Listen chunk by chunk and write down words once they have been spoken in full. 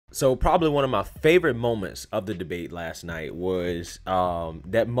So probably one of my favorite moments of the debate last night was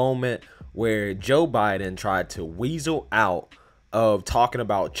that moment where Joe Biden tried to weasel out of talking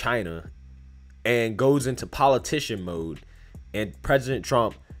about China and goes into politician mode, and President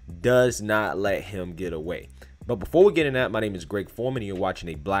Trump does not let him get away. But before we get in that, my name is Greg Foreman, and you're watching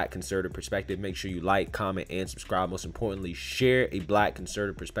A Black Conservative Perspective. Make sure you like, comment, and subscribe. Most importantly, share A Black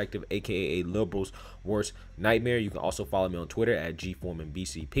Conservative Perspective, aka a liberal's worst nightmare. You can also follow me on Twitter at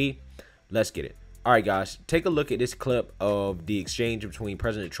GForemanBCP. Let's get it. All right, guys, take a look at this clip of the exchange between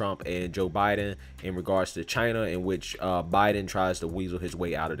President Trump and Joe Biden in regards to China, in which Biden tries to weasel his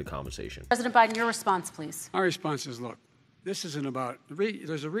way out of the conversation. President Biden, your response, please. My response is, look, this isn't about,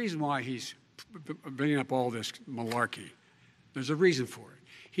 there's a reason why he's bringing up all this malarkey. There's a reason for it.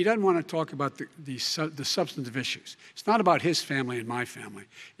 He doesn't want to talk about the substantive issues. It's not about his family and my family.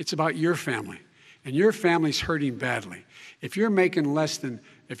 It's about your family. And your family's hurting badly. If you're making less than,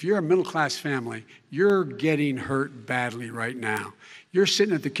 if you're a middle-class family, you're getting hurt badly right now. You're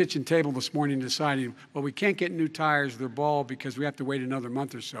sitting at the kitchen table this morning deciding, well, we can't get new tires, they're bald because we have to wait another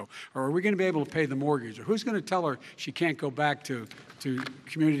month or so. Or are we going to be able to pay the mortgage? Or who's going to tell her she can't go back to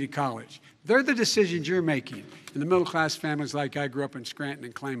community college? They're the decisions you're making in the middle-class families like I grew up in Scranton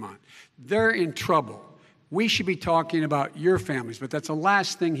and Claymont. They're in trouble. We should be talking about your families, but that's the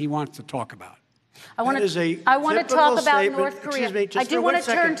last thing he wants to talk about. I want to talk about North Korea. I do want to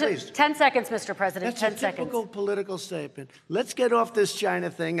turn to 10 seconds, Mr. President. That's 10 seconds. a typical political statement. Let's get off this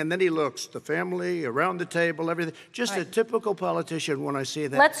China thing, and then he looks, the family, around the table, everything. Just a typical politician when I see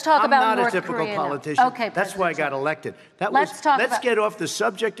that. Let's talk about North I'm not a typical Korea politician. Okay, that's why I got elected. Let's get off the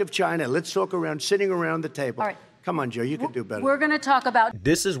subject of China. Let's talk around, sitting around the table. All right. Come on, Joe, you can do better. We're going to talk about...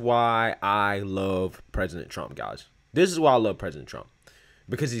 This is why I love President Trump, guys. This is why I love President Trump.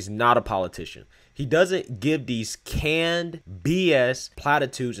 Because he's not a politician. He doesn't give these canned BS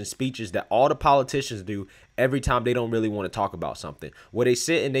platitudes and speeches that all the politicians do every time they don't really want to talk about something. Where they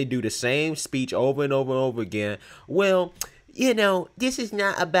sit and they do the same speech over and over and over again. Well, you know, this is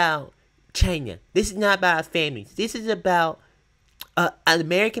not about China. This is not about families. This is about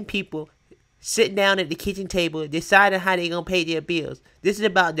American people sitting down at the kitchen table deciding how they're going to pay their bills. This is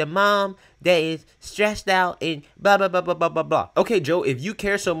about the mom that is stressed out and blah, blah, blah, blah, blah, blah, blah. Okay, Joe, if you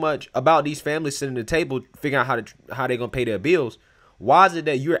care so much about these families sitting at the table figuring out how they're going to pay their bills, why is it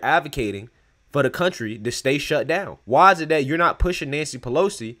that you're advocating for the country to stay shut down? Why is it that you're not pushing Nancy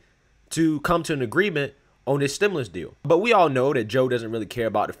Pelosi to come to an agreement on this stimulus deal? But we all know that Joe doesn't really care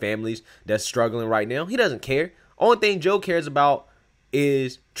about the families that's struggling right now. He doesn't care. Only thing Joe cares about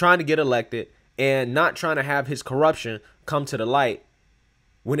is trying to get elected and not trying to have his corruption come to the light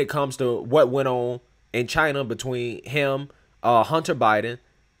when it comes to what went on in China between him, Hunter Biden,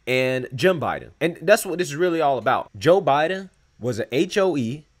 and Jim Biden. And that's what this is really all about. Joe Biden was an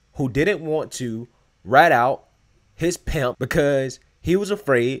HOE who didn't want to rat out his pimp because he was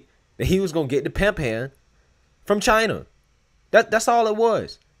afraid that he was going to get the pimp hand from China. That's all it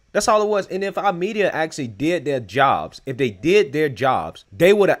was. That's all it was. And if our media actually did their jobs, if they did their jobs,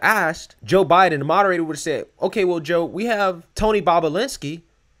 they would have asked Joe Biden, the moderator would have said, okay, well, Joe, we have Tony Bobolinsky,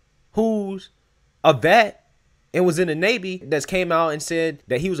 who's a vet and was in the Navy, that's came out and said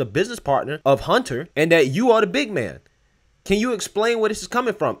that he was a business partner of Hunter and that you are the big man. Can you explain where this is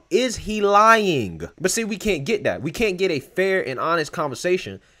coming from? Is he lying? But see, we can't get that. We can't get a fair and honest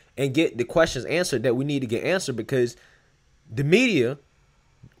conversation and get the questions answered that we need to get answered because the media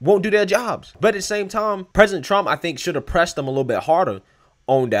won't do their jobs. But at the same time, President Trump, I think, should have pressed them a little bit harder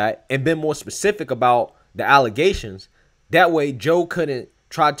on that and been more specific about the allegations. That way, Joe couldn't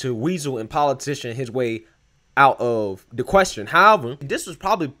try to weasel and politician his way out of the question. However, this was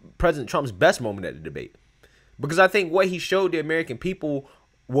probably President Trump's best moment at the debate. Because I think what he showed the American people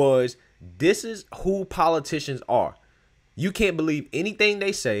was this is who politicians are. You can't believe anything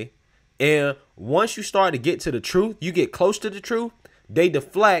they say. And once you start to get to the truth, you get close to the truth, they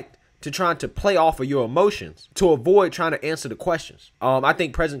deflect to trying to play off of your emotions to avoid trying to answer the questions. I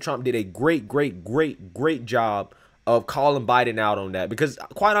think President Trump did a great job of calling Biden out on that. Because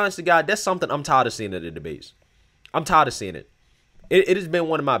quite honestly, guys, that's something I'm tired of seeing at the debates. I'm tired of seeing it. It has been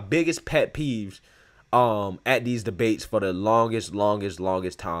one of my biggest pet peeves at these debates for the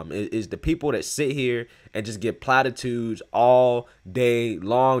longest time. Is the people that sit here and just give platitudes all day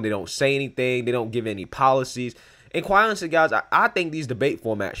long. They don't say anything. They don't give any policies. And quite honestly, guys, I think these debate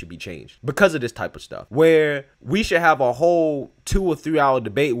formats should be changed because of this type of stuff, where we should have a whole 2 or 3 hour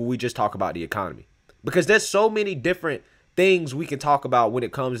debate where we just talk about the economy. Because there's so many different things we can talk about when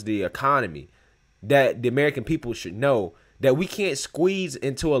it comes to the economy that the American people should know, that we can't squeeze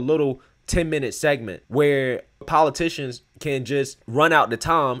into a little 10-minute segment where politicians can just run out the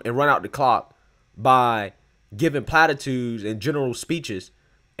time and run out the clock by giving platitudes and general speeches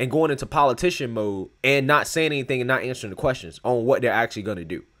and going into politician mode and not saying anything and not answering the questions on what they're actually going to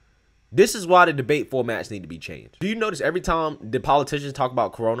do. This is why the debate formats need to be changed. Do you notice every time the politicians talk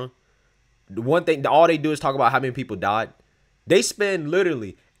about corona, the one thing, all they do is talk about how many people died? They spend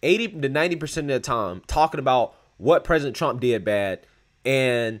literally 80 to 90% of their time talking about what President Trump did bad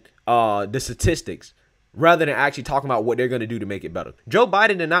and the statistics, rather than actually talking about what they're going to do to make it better. Joe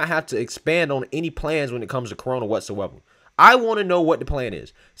Biden did not have to expand on any plans when it comes to corona whatsoever. I want to know what the plan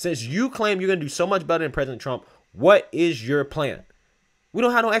is. Since you claim you're going to do so much better than President Trump, what is your plan? We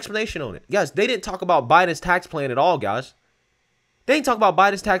don't have no explanation on it. Guys, they didn't talk about Biden's tax plan at all, guys. They didn't talk about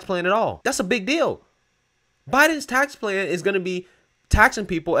Biden's tax plan at all. That's a big deal. Biden's tax plan is going to be taxing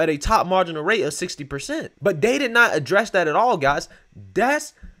people at a top marginal rate of 60%. But they did not address that at all, guys.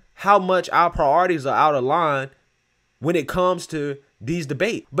 That's how much our priorities are out of line when it comes to these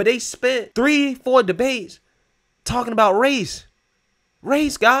debates. But they spent 3-4 debates talking about race.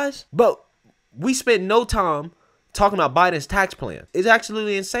 Race, guys. But we spent no time talking about Biden's tax plan. It's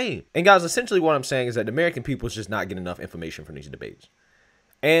absolutely insane. And guys, essentially what I'm saying is that the American people is just not getting enough information from these debates.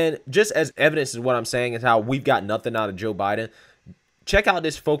 And just as evidence of what I'm saying is how we've got nothing out of Joe Biden, check out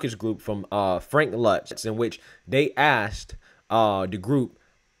this focus group from Frank Lutz, in which they asked the group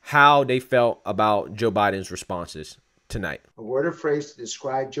how they felt about Joe Biden's responses tonight. A word or phrase to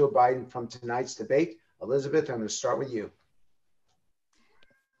describe Joe Biden from tonight's debate. Elizabeth, I'm going to start with you.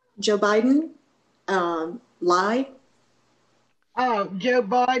 Joe Biden lied. Joe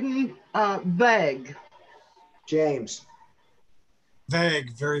Biden, vague. James.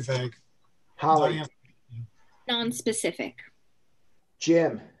 Vague, very vague. Holly. Non-specific.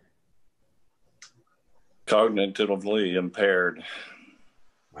 Jim. Cognitively impaired.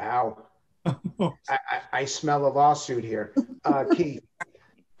 Wow. I smell a lawsuit here. Keith.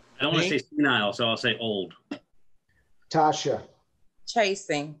 I don't want to say senile, so I'll say old. Tasha.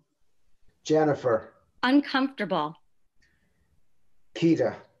 Chasing. Jennifer. Uncomfortable.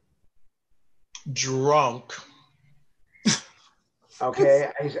 Keita. Drunk. Okay,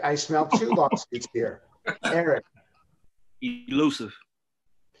 I smell 2 lawsuits here. Eric. Elusive.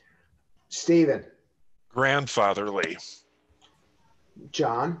 Stephen. Grandfatherly.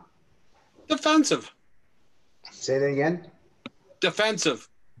 John. Defensive. Say that again. Defensive.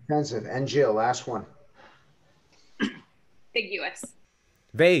 Defensive. And Jill, last one. Ambiguous.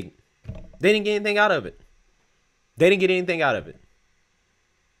 Vague. They didn't get anything out of it. They didn't get anything out of it.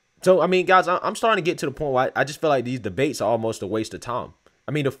 So, I mean, guys, I'm starting to get to the point where I just feel like these debates are almost a waste of time.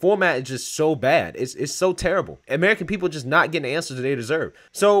 I mean, the format is just so bad. It's so terrible. American people are just not getting the answers that they deserve.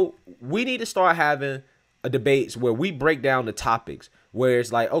 So we need to start having a debates where we break down the topics, where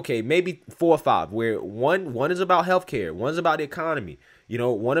it's like, okay, maybe 4 or 5, where one is about healthcare, one is about the economy, you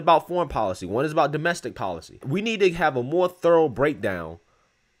know, one about foreign policy, one is about domestic policy. We need to have a more thorough breakdown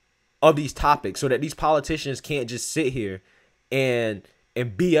of these topics so that these politicians can't just sit here and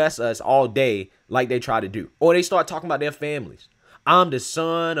BS us all day like they try to do. Or they start talking about their families. I'm the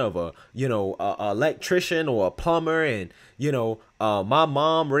son of a electrician or a plumber, and my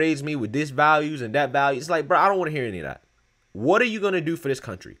mom raised me with this values and that value. It's like, bro, I don't want to hear any of that. What are you going to do for this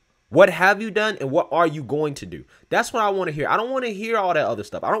country? What have you done, and what are you going to do? That's what I want to hear. I don't want to hear all that other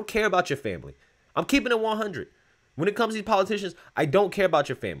stuff. I don't care about your family. I'm keeping it 100. When it comes to these politicians, I don't care about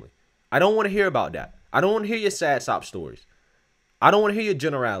your family. I don't want to hear about that. I don't want to hear your sad sob stories. I don't want to hear your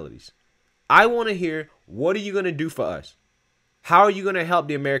generalities. I want to hear, what are you going to do for us? How are you going to help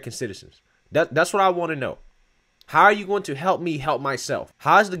the American citizens? That's what I want to know. How are you going to help me help myself?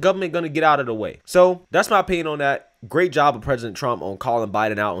 How is the government going to get out of the way? So that's my opinion on that. Great job of President Trump on calling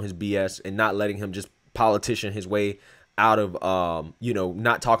Biden out on his BS and not letting him just politician his way out of,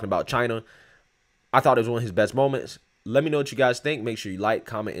 not talking about China. I thought it was one of his best moments. Let me know what you guys think. Make sure you like,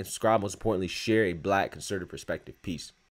 comment, and subscribe. Most importantly, share a Black conservative perspective. Peace.